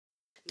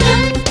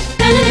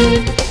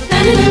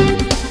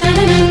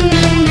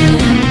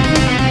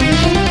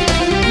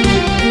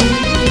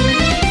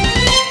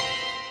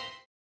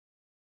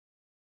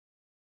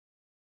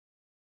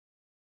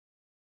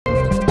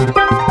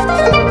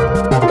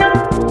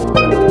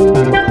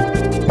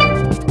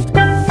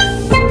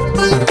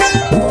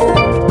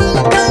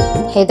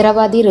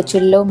హైదరాబాదీ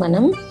రుచుల్లో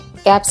మనం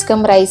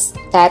capsicum rice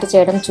తయారు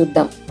చేయడం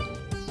చూద్దాం.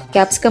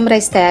 క్యాప్సికమ్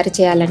రైస్ తయారు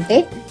చేయాలంటే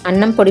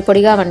అన్నం పొడి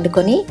పొడిగా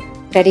వండుకొని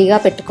రెడీగా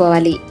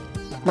పెట్టుకోవాలి.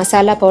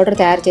 మసాలా పౌడర్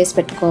తయారు చేసి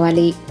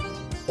పెట్టుకోవాలి.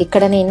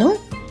 ఇక్కడ నేను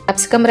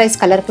క్యాప్సికమ్ రైస్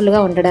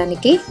కలర్ఫుల్గా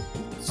ఉండడానికి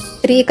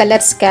 3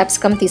 కలర్స్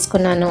క్యాప్సికమ్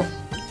తీసుకున్నాను.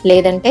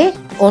 లేదంటే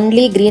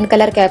ఓన్లీ గ్రీన్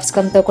కలర్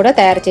క్యాప్సికమ్తో కూడా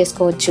తయారు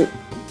చేసుకోవచ్చు.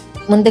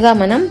 ముందుగా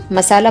మనం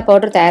మసాలా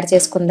పౌడర్ తయారు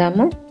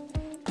చేసుకుందాము.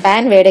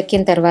 ప్యాన్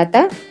వేడెక్కిన తర్వాత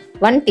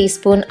 1 టీ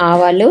స్పూన్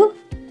ఆవాలు,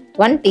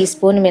 1 టీ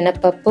స్పూన్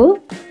మినప్పప్పు,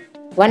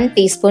 1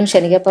 టీ స్పూన్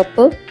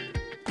శనగపప్పు,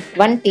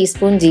 1 టీ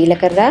స్పూన్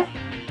జీలకర్ర,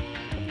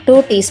 2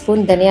 టీ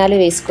స్పూన్ ధనియాలు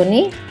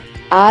వేసుకొని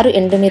 6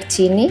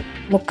 ఎండుమిర్చిని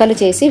ముక్కలు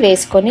చేసి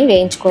వేసుకొని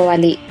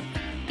వేయించుకోవాలి.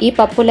 ఈ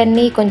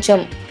పప్పులన్నీ కొంచెం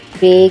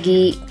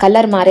వేగి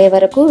కలర్ మారే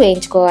వరకు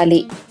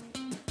వేయించుకోవాలి.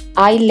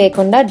 ఆయిల్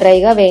లేకుండా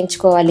డ్రైగా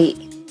వేయించుకోవాలి.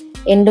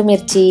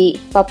 ఎండుమిర్చి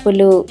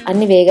పప్పులు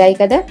అన్నీ వేగాయి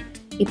కదా.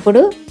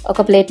 ఇప్పుడు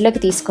ఒక ప్లేట్లోకి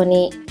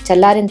తీసుకొని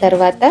చల్లారిన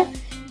తర్వాత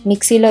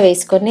మిక్సీలో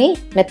వేసుకొని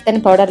మెత్తని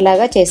పౌడర్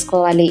లాగా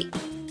చేసుకోవాలి.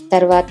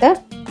 తర్వాత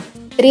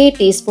 3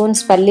 టీ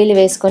స్పూన్స్ పల్లీలు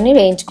వేసుకొని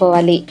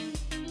వేయించుకోవాలి.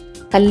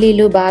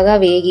 పల్లీలు బాగా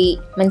వేగి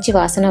మంచి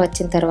వాసన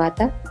వచ్చిన తర్వాత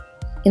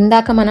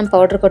ఇందాక మనం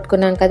పౌడర్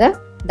కొట్టుకున్నాం కదా,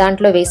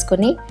 దాంట్లో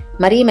వేసుకొని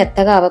మరీ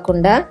మెత్తగా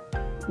అవ్వకుండా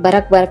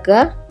బరక్గా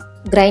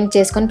గ్రైండ్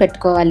చేసుకొని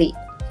పెట్టుకోవాలి.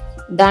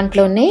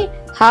 దాంట్లోనే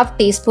 1/2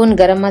 tea spoon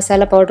garam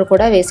masala powder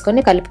కూడా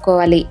వేసుకొని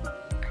కలుపుకోవాలి.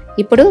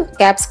 ఇప్పుడు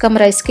క్యాప్సికమ్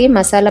రైస్కి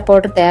మసాలా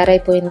పౌడర్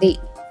తయారైపోయింది.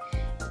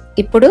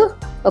 ఇప్పుడు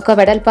ఒక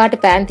వెడల్పాటి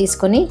ప్యాన్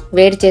తీసుకొని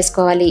వేడి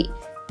చేసుకోవాలి.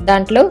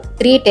 దాంట్లో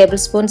 3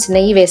 టేబుల్ స్పూన్స్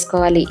నెయ్యి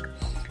వేసుకోవాలి.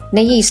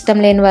 నెయ్యి ఇష్టం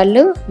లేని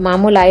వాళ్ళు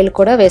మామూలు ఆయిల్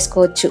కూడా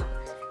వేసుకోవచ్చు.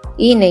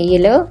 ఈ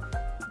నెయ్యిలో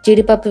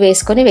జీడిపప్పు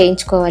వేసుకొని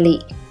వేయించుకోవాలి.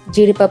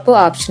 జీడిపప్పు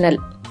ఆప్షనల్.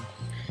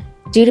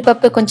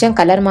 జీడిపప్పు కొంచెం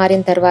కలర్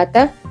మారిన తర్వాత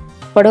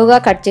పొడవుగా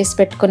కట్ చేసి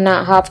పెట్టుకున్న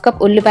 1/2 కప్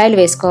ఉల్లిపాయలు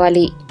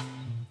వేసుకోవాలి.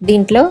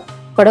 దీంట్లో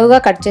పొడవుగా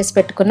కట్ చేసి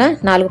పెట్టుకున్న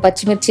 4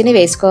 పచ్చిమిర్చిని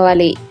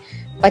వేసుకోవాలి.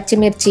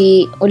 పచ్చిమిర్చి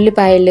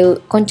ఉల్లిపాయలు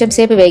కొంచెం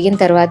సేపు వేగిన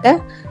తర్వాత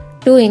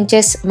 2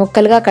 ఇంచెస్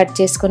ముక్కలుగా కట్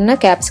చేసుకున్న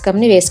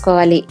క్యాప్సికమ్ని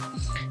వేసుకోవాలి.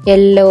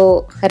 ఎల్లో,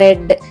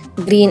 రెడ్,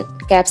 గ్రీన్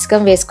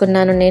క్యాప్సికమ్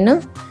వేసుకున్నాను నేను,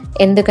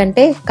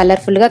 ఎందుకంటే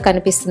కలర్ఫుల్గా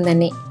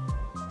కనిపిస్తుందని.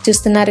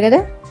 చూస్తున్నారు కదా,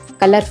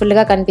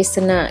 కలర్ఫుల్గా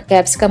కనిపిస్తున్న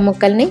క్యాప్సికమ్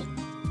ముక్కల్ని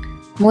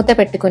మూత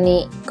పెట్టుకుని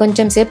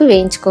కొంచెం సేపు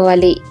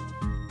వేయించుకోవాలి.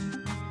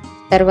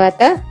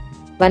 తర్వాత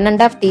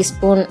 1.5 టీ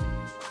స్పూన్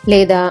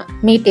లేదా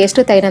మీ టేస్ట్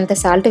తగినంత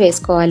సాల్ట్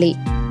వేసుకోవాలి.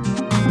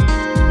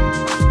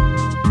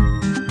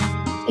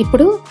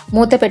 ఇప్పుడు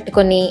మూత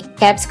పెట్టుకొని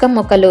క్యాప్సికమ్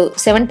ముక్కలు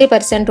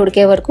 70%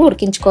 ఉడికే వరకు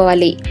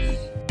ఉడికించుకోవాలి.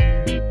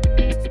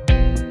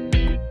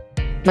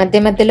 మధ్య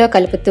మధ్యలో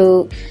కలుపుతూ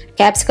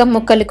క్యాప్సికమ్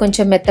ముక్కలు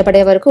కొంచెం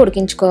మెత్తపడే వరకు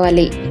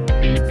ఉడికించుకోవాలి.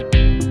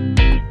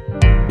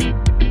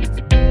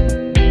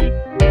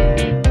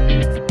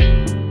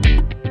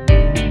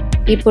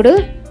 ఇప్పుడు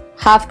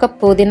 1/2 కప్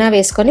పుదీనా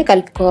వేసుకొని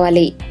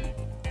కలుపుకోవాలి.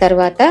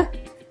 తర్వాత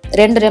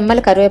 2 రెమ్మల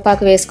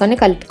కరివేపాకు వేసుకొని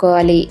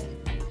కలుపుకోవాలి.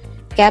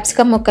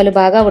 క్యాప్సికమ్ ముక్కలు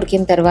బాగా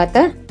ఉడికిన తర్వాత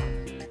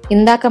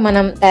ఇందాక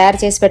మనం తయారు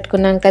చేసి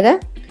పెట్టుకున్నాం కదా,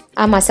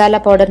 ఆ మసాలా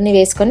పౌడర్ని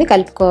వేసుకొని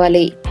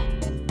కలుపుకోవాలి.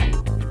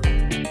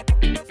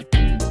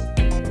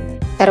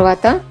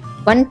 తర్వాత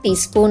 1 టీ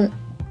స్పూన్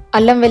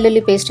అల్లం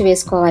వెల్లుల్లి పేస్ట్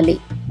వేసుకోవాలి.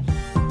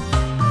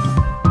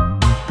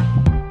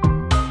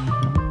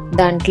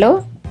 దాంట్లో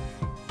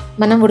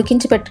మనం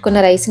ఉడికించి పెట్టుకున్న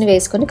రైస్ని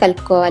వేసుకొని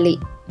కలుపుకోవాలి.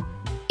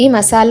 ఈ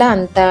మసాలా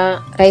అంతా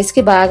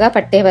రైస్కి బాగా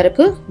పట్టే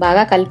వరకు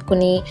బాగా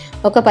కలుపుకుని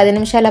ఒక 10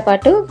 నిమిషాల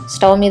పాటు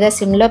స్టవ్ మీద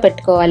సిమ్లో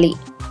పెట్టుకోవాలి.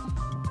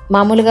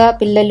 మామూలుగా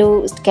పిల్లలు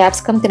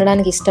క్యాప్సికమ్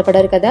తినడానికి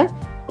ఇష్టపడరు కదా,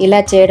 ఇలా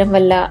చేయడం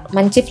వల్ల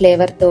మంచి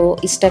ఫ్లేవర్తో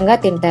ఇష్టంగా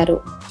తింటారు.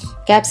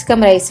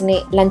 క్యాప్సికమ్ రైస్ని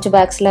లంచ్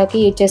బాక్స్లోకి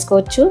యూజ్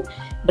చేసుకోవచ్చు,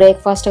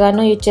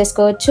 బ్రేక్ఫాస్ట్గాను యూజ్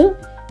చేసుకోవచ్చు,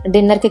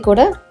 డిన్నర్కి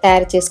కూడా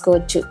తయారు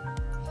చేసుకోవచ్చు.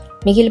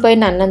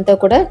 మిగిలిపోయిన అన్నంతో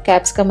కూడా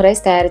క్యాప్సికమ్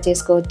రైస్ తయారు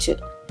చేసుకోవచ్చు.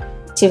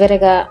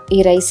 చివరగా ఈ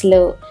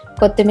రైస్లో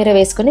కొత్తిమీర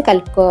వేసుకొని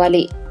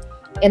కలుపుకోవాలి.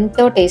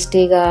 ఎంతో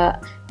టేస్టీగా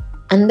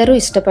అందరూ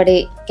ఇష్టపడే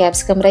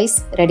క్యాప్సికమ్ రైస్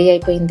రెడీ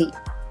అయిపోయింది.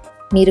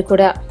 మీరు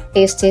కూడా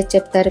టేస్ట్ చేసి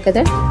చెప్తారు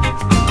కదా.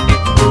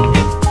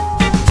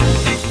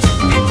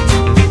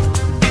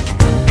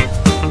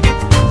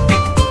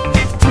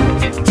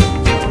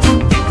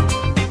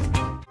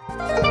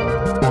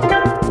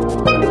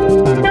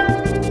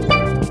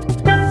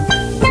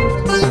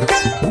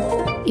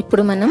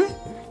 ఇప్పుడు మనం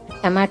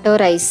టమాటో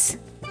రైస్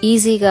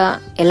ఈజీగా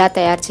ఎలా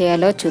తయారు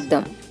చేయాలో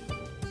చూద్దాం.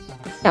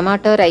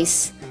 టమాటో రైస్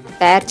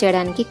తయారు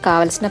చేయడానికి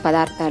కావలసిన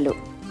పదార్థాలు: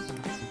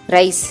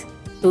 రైస్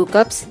 2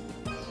 కప్స్,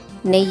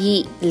 నెయ్యి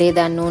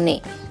లేదా నూనె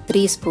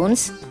 3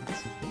 స్పూన్స్,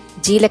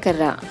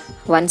 జీలకర్ర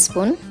 1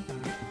 స్పూన్,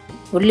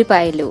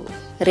 ఉల్లిపాయలు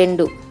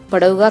 2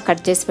 పొడవుగా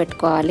కట్ చేసి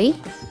పెట్టుకోవాలి,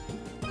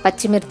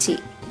 పచ్చిమిర్చి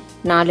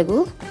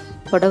 4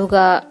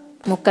 పొడవుగా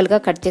ముక్కలుగా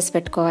కట్ చేసి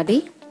పెట్టుకోవాలి,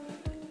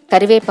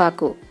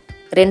 కరివేపాకు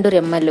 2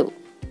 రెమ్మలు,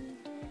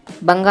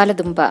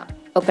 బంగాళదుంప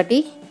 1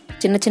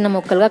 చిన్న చిన్న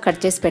ముక్కలుగా కట్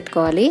చేసి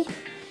పెట్టుకోవాలి,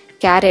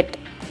 క్యారెట్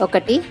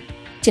 1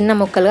 చిన్న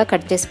ముక్కలుగా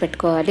కట్ చేసి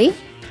పెట్టుకోవాలి,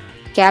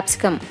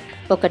 క్యాప్సికమ్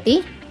 1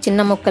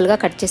 చిన్న ముక్కలుగా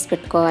కట్ చేసి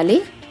పెట్టుకోవాలి,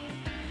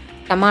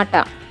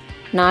 టమాటా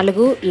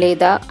 4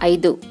 లేదా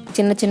 5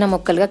 చిన్న చిన్న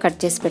ముక్కలుగా కట్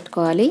చేసి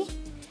పెట్టుకోవాలి,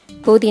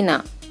 పుదీనా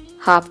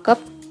హాఫ్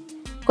కప్,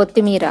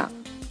 కొత్తిమీర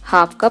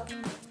హాఫ్ కప్,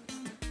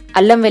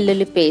 అల్లం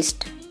వెల్లుల్లి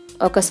పేస్ట్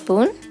 1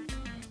 స్పూన్,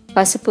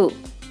 పసుపు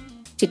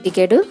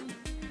చిటికెడు,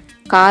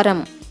 కారం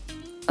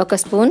 1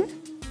 spoon,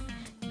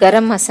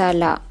 garam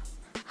masala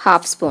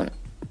half spoon.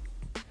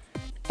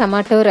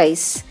 Tomato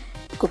rice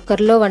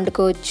కుక్కర్లో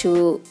వండుకోవచ్చు,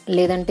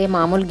 లేదంటే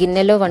మామూలు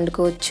గిన్నెలో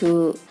వండుకోవచ్చు,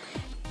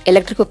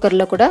 ఎలక్ట్రిక్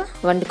కుక్కర్లో కూడా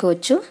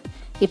వండుకోవచ్చు.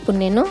 ఇప్పుడు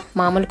నేను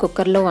మామూలు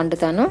కుక్కర్లో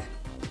వండుతాను.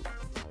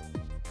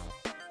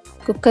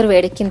 కుక్కర్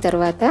వేడెక్కిన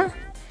తర్వాత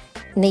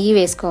నెయ్యి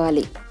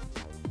వేసుకోవాలి.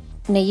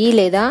 నెయ్యి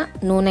లేదా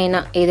నూనె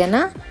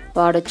ఏదైనా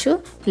వాడచ్చు,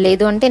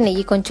 లేదు అంటే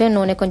నెయ్యి కొంచెం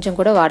నూనె కొంచెం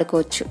కూడా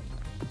వాడుకోవచ్చు.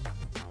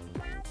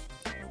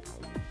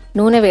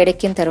 నూనె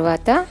వేడెక్కిన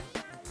తర్వాత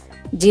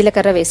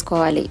జీలకర్ర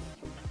వేసుకోవాలి.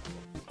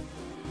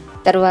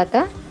 తర్వాత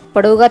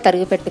పొడవుగా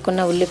తరిగి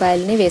పెట్టుకున్న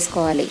ఉల్లిపాయలని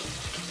వేసుకోవాలి.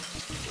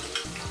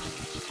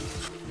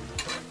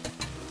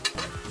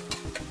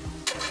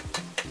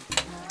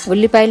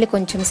 ఉల్లిపాయలు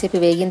కొంచెం సేపు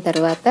వేగిన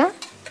తర్వాత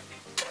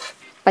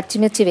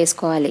పచ్చిమిర్చి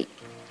వేసుకోవాలి.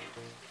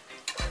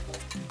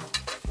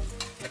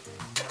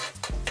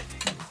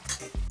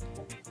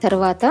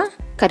 తర్వాత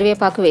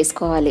కరివేపాకు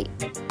వేసుకోవాలి.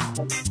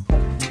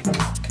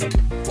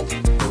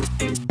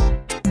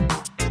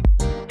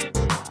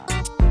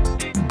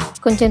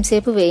 కొంచెం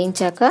సేపు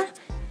వేయించాక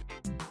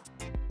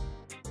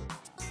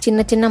చిన్న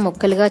చిన్న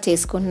ముక్కలుగా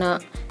చేసుకున్న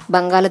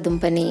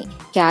బంగాళదుంపని,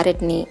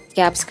 క్యారెట్ని,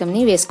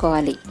 క్యాప్సికమ్ని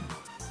వేసుకోవాలి.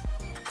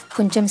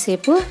 కొంచెం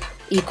సేపు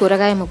ఈ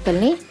కూరగాయ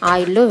ముక్కల్ని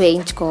ఆయిల్లో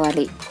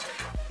వేయించుకోవాలి.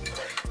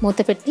 మూత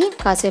పెట్టి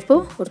కాసేపు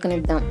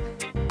ఉడకనిద్దాం.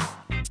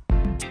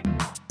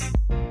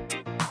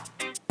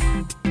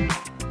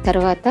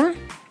 తర్వాత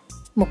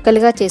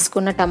ముక్కలుగా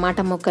చేసుకున్న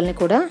టమాటా ముక్కల్ని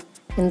కూడా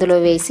ఇందులో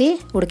వేసి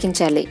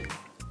ఉడికించాలి.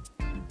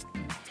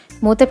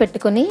 మూత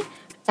పెట్టుకొని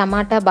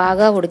టమాటా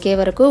బాగా ఉడికే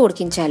వరకు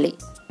ఉడికించాలి.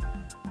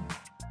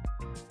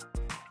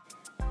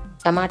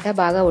 టమాటా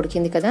బాగా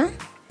ఉడికింది కదా,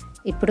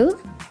 ఇప్పుడు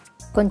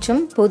కొంచెం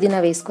పుదీనా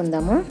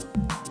వేసుకుందాము.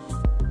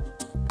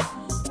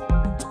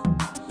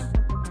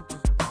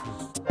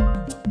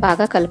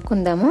 బాగా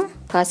కలుపుకుందాము.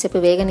 కాసేపు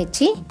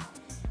వేగనిచ్చి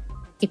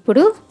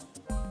ఇప్పుడు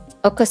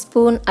 1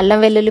 స్పూన్ అల్లం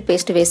వెల్లుల్లి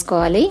పేస్ట్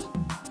వేసుకోవాలి.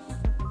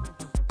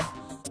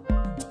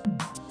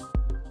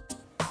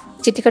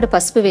 చిటికెడు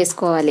పసుపు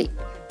వేసుకోవాలి.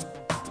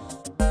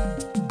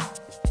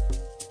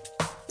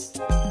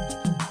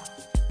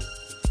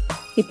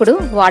 ఇప్పుడు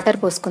వాటర్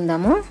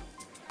పోసుకుందాము.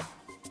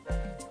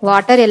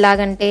 వాటర్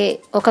ఎలాగంటే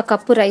 1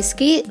 కప్పు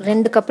రైస్కి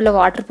 2 కప్పుల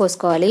వాటర్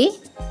పోసుకోవాలి.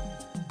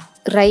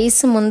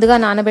 రైస్ ముందుగా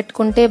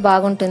నానబెట్టుకుంటే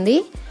బాగుంటుంది.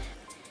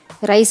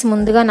 రైస్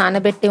ముందుగా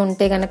నానబెట్టి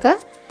ఉంటే కనుక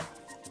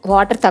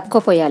వాటర్ తక్కువ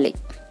పోయాలి,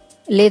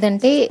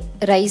 లేదంటే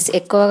రైస్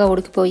ఎక్కువగా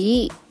ఉడికిపోయి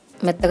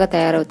మెత్తగా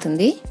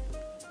తయారవుతుంది.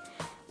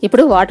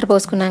 ఇప్పుడు వాటర్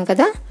పోసుకున్నాం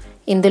కదా,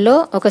 ఇందులో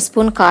 1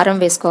 స్పూన్ కారం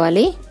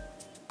వేసుకోవాలి.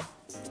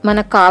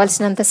 మనకు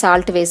కావలసినంత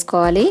సాల్ట్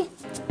వేసుకోవాలి.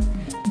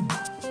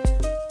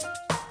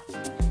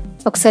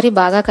 ఒకసారి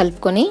బాగా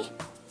కలుపుకొని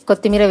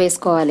కొత్తిమీర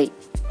వేసుకోవాలి.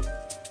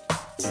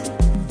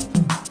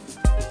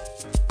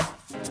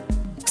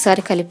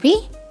 ఒకసారి కలిపి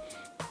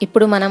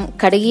ఇప్పుడు మనం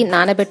కడిగి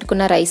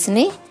నానబెట్టుకున్న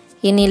రైస్ని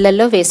ఈ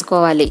నీళ్ళల్లో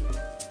వేసుకోవాలి.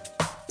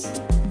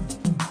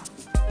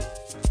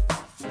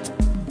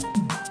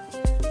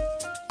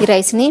 ఈ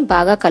రైస్ని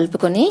బాగా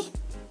కలుపుకొని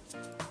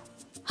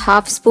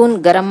హాఫ్ స్పూన్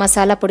గరం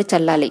మసాలా పొడి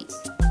చల్లాలి.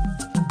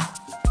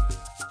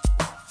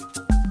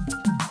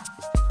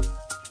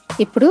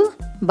 ఇప్పుడు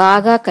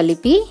బాగా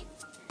కలిపి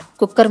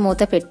కుక్కర్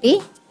మూత పెట్టి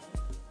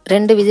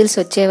 2 విజిల్స్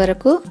వచ్చే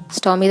వరకు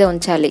స్టవ్ మీద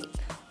ఉంచాలి.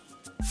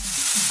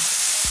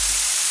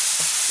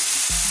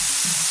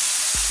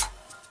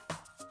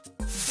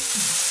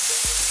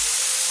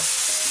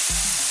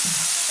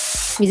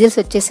 విజిల్స్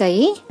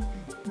వచ్చేసాయి.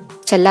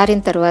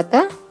 చల్లారిన తర్వాత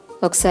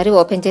ఒకసారి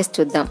ఓపెన్ చేసి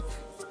చూద్దాం.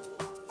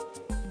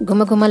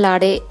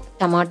 గుమగుమలాడే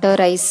టమాటో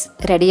రైస్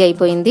రెడీ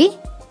అయిపోయింది.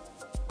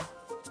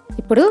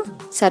 ఇప్పుడు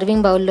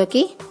సర్వింగ్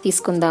బౌల్లోకి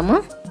తీసుకుందాము.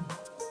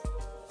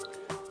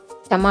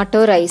 టమాటో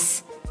రైస్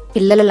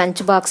పిల్లల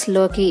లంచ్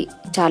బాక్స్లోకి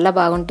చాలా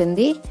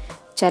బాగుంటుంది.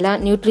 చాలా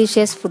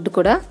న్యూట్రిషియస్ ఫుడ్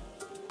కూడా.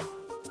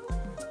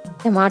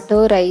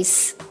 టమాటో రైస్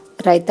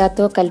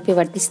రైతాతో కలిపి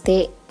వడ్డిస్తే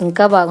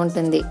ఇంకా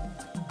బాగుంటుంది.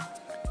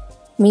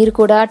 మీరు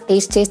కూడా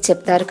టేస్ట్ చేసి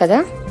చెప్తారు కదా.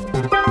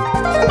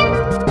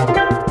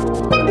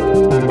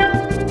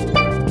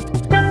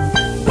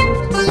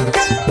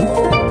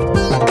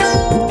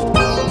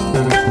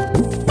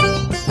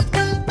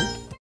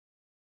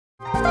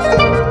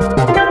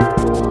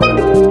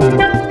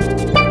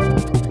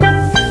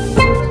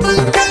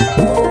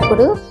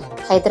 ఇప్పుడు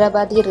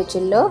Hyderabadi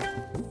రుచుల్లో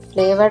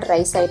flavoured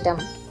rice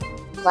item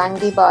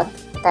vangibath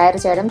తయారు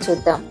చేయడం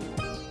చూద్దాం.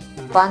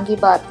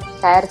 వాంగీబాత్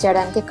తయారు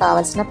చేయడానికి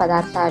కావలసిన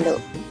పదార్థాలు: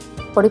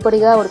 పొడి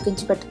పొడిగా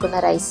ఉడికించి పెట్టుకున్న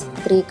రైస్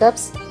 3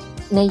 కప్స్,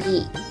 నెయ్యి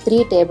 3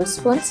 టేబుల్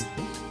స్పూన్స్,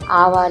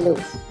 ఆవాలు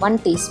 1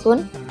 టీ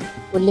స్పూన్,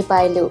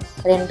 ఉల్లిపాయలు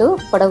 2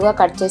 పొడవుగా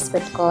కట్ చేసి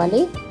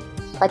పెట్టుకోవాలి,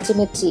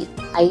 పచ్చిమిర్చి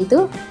 5,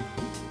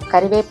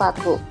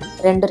 కరివేపాకు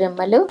 2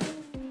 రెమ్మలు,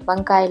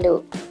 వంకాయలు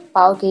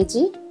 1/2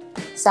 కేజీ,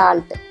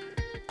 సాల్ట్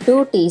 2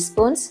 టీ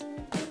స్పూన్స్,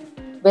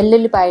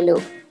 వెల్లుల్లిపాయలు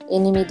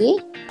 8,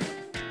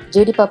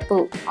 జీడిపప్పు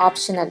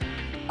ఆప్షనల్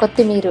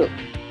కొత్తిమీర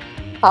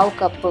పావు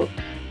కప్పు,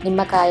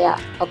 నిమ్మకాయ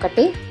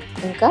ఒకటి,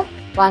 ఇంకా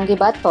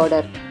వాంగీబాత్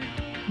పౌడర్.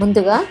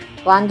 ముందుగా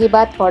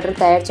వాంగీబాత్ పౌడర్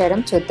తయారు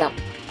చేయడం చూద్దాం.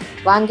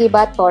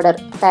 వాంగీబాత్ పౌడర్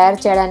తయారు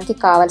చేయడానికి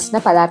కావలసిన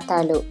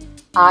పదార్థాలు: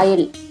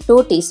 ఆయిల్ 2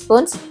 టీ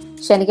స్పూన్స్,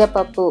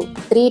 శనగపప్పు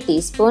 3 టీ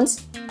స్పూన్స్,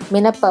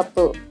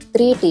 మినప్పప్పు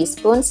 3 టీ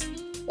స్పూన్స్,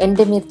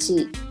 ఎండుమిర్చి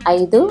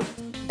 5,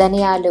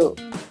 ధనియాలు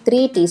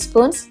 3 టీ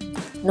స్పూన్స్,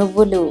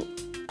 నువ్వులు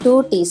 2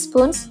 టీ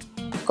స్పూన్స్,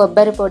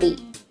 కొబ్బరి పొడి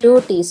 2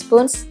 టీ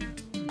స్పూన్స్,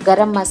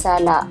 గరం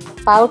మసాలా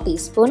పావు టీ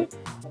స్పూన్.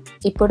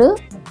 ఇప్పుడు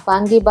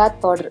వాంగీబాత్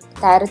పౌడర్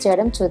తయారు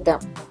చేయడం చూద్దాం.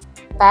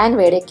 ప్యాన్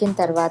వేడెక్కిన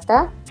తర్వాత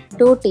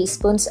 2 టీ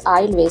స్పూన్స్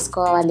ఆయిల్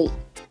వేసుకోవాలి.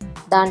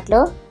 దాంట్లో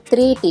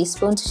 3 టీ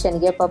స్పూన్స్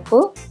శనగపప్పు,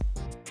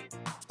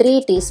 3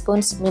 టీ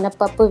స్పూన్స్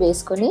మినప్పప్పు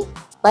వేసుకొని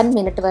 1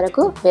 మినిట్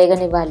వరకు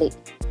వేగనివ్వాలి.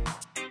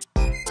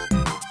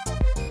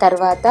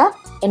 తర్వాత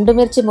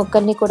ఎండుమిర్చి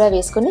ముక్కల్ని కూడా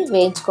వేసుకొని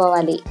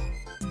వేయించుకోవాలి.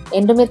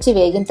 ఎండుమిర్చి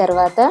వేగిన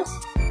తర్వాత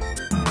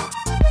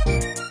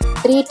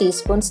 3 టీ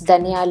స్పూన్స్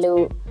ధనియాలు,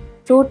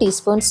 2 టీ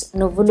స్పూన్స్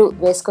నువ్వులు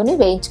వేసుకొని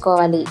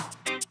వేయించుకోవాలి.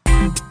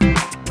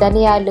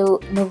 ధనియాలు,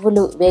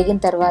 నువ్వులు వేగిన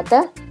తర్వాత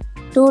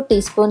 2 టీ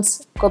స్పూన్స్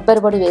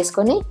కొబ్బరి పొడి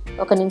వేసుకొని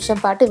 1 నిమిషం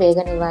పాటు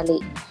వేగనివ్వాలి.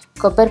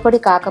 కొబ్బరి పొడి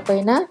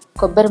కాకపోయినా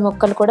కొబ్బరి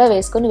ముక్కలు కూడా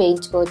వేసుకొని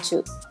వేయించుకోవచ్చు.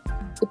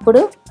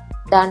 ఇప్పుడు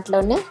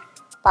దాంట్లోనే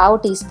పావు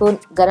tea spoon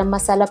garam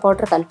masala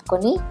powder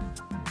కలుపుకొని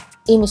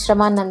ఈ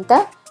మిశ్రమాన్నంతా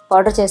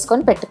పౌడర్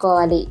చేసుకొని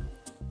పెట్టుకోవాలి.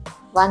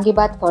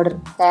 వాంగీబాత్ పౌడర్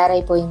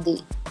తయారైపోయింది.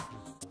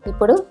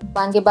 ఇప్పుడు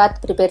వాంగీబాత్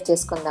ప్రిపేర్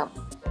చేసుకుందాం.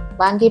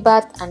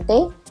 వాంగీబాత్ అంటే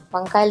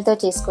వంకాయలతో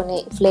చేసుకునే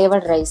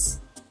ఫ్లేవర్డ్ రైస్.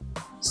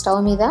 స్టవ్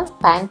మీద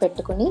ప్యాన్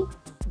పెట్టుకుని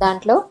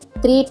దాంట్లో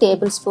 3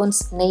 టేబుల్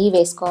స్పూన్స్ నెయ్యి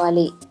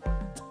వేసుకోవాలి.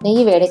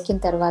 నెయ్యి వేడెక్కిన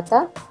తర్వాత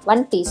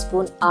 1 టీ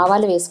స్పూన్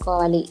ఆవాలు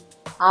వేసుకోవాలి.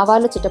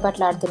 ఆవాలు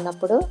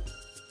చిటపట్లాడుతున్నప్పుడు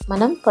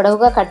మనం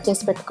పొడవుగా కట్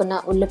చేసి పెట్టుకున్న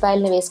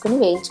ఉల్లిపాయలను వేసుకుని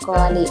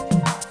వేయించుకోవాలి.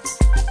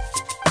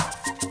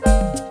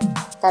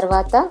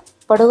 తర్వాత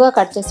పొడవుగా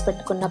కట్ చేసి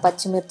పెట్టుకున్న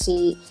పచ్చిమిర్చి,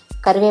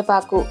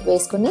 కరివేపాకు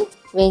వేసుకుని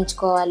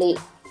వేయించుకోవాలి.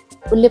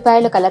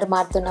 ఉల్లిపాయలు కలర్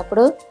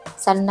మారుతున్నప్పుడు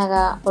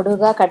సన్నగా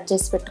పొడవుగా కట్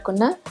చేసి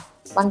పెట్టుకున్న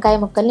వంకాయ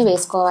ముక్కల్ని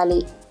వేసుకోవాలి.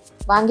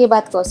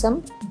 వాంగీబాత్ కోసం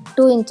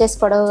 2 ఇంచెస్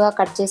పొడవుగా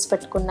కట్ చేసి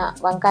పెట్టుకున్న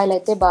వంకాయలు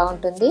అయితే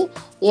బాగుంటుంది.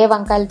 ఏ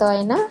వంకాయలతో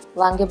అయినా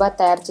వాంగీబాత్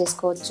తయారు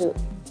చేసుకోవచ్చు.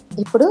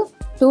 ఇప్పుడు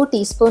 2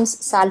 టీ స్పూన్స్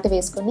సాల్ట్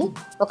వేసుకొని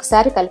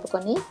ఒకసారి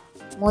కలుపుకొని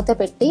మూత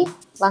పెట్టి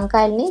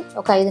వంకాయల్ని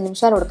ఒక 5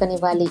 నిమిషాలు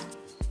ఉడకనివ్వాలి.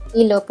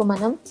 ఈలోపు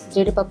మనం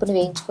జీడిపప్పుని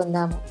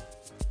వేయించుకుందాము.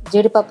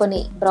 జీడిపప్పుని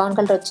బ్రౌన్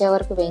కలర్ వచ్చే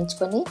వరకు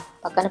వేయించుకొని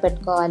పక్కన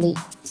పెట్టుకోవాలి.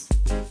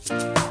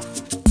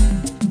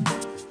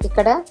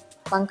 ఇక్కడ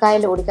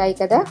వంకాయలు ఉడికాయి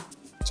కదా,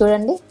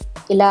 చూడండి.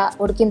 ఇలా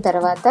ఉడికిన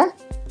తర్వాత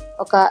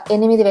ఒక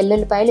 8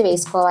 వెల్లుల్లిపాయలు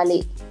వేసుకోవాలి.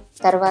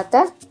 తర్వాత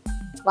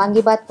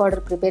వాంగీబాత్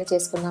పౌడర్ ప్రిపేర్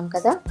చేసుకున్నాం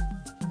కదా,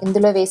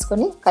 ఇందులో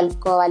వేసుకొని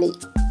కలుపుకోవాలి.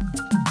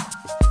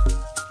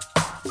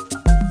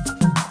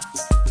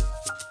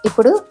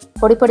 ఇప్పుడు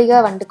పొడి పొడిగా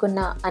వండుకున్న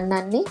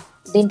అన్నాన్ని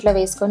దీంట్లో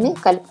వేసుకొని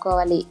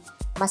కలుపుకోవాలి.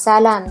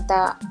 మసాలా అంతా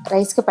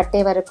రైస్కి పట్టే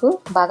వరకు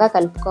బాగా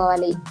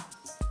కలుపుకోవాలి.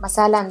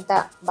 మసాలా అంతా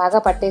బాగా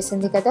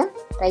పట్టేసింది కదా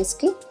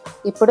రైస్కి.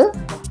 ఇప్పుడు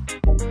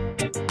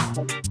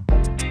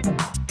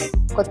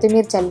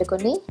కొత్తిమీర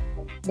చల్లుకొని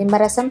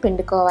నిమ్మరసం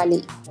పిండుకోవాలి.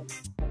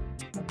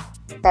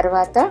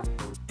 తర్వాత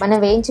మనం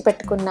వేయించి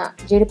పెట్టుకున్న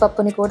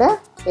జీడిపప్పుని కూడా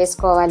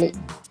వేసుకోవాలి.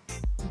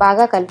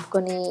 బాగా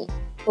కలుపుకొని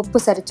ఉప్పు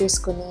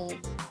సరిచూసుకుని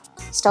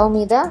స్టవ్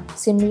మీద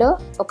సిమ్లో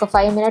ఒక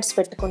 5 మినిట్స్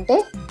పెట్టుకుంటే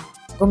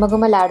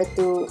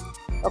గుమగుమలాడుతూ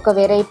ఒక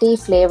variety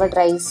flavoured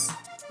rice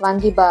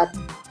vangibath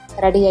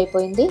ready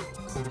అయిపోయింది.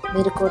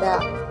 మీరు కూడా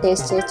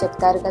టేస్ట్ చేసి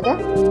చెప్తారు కదా.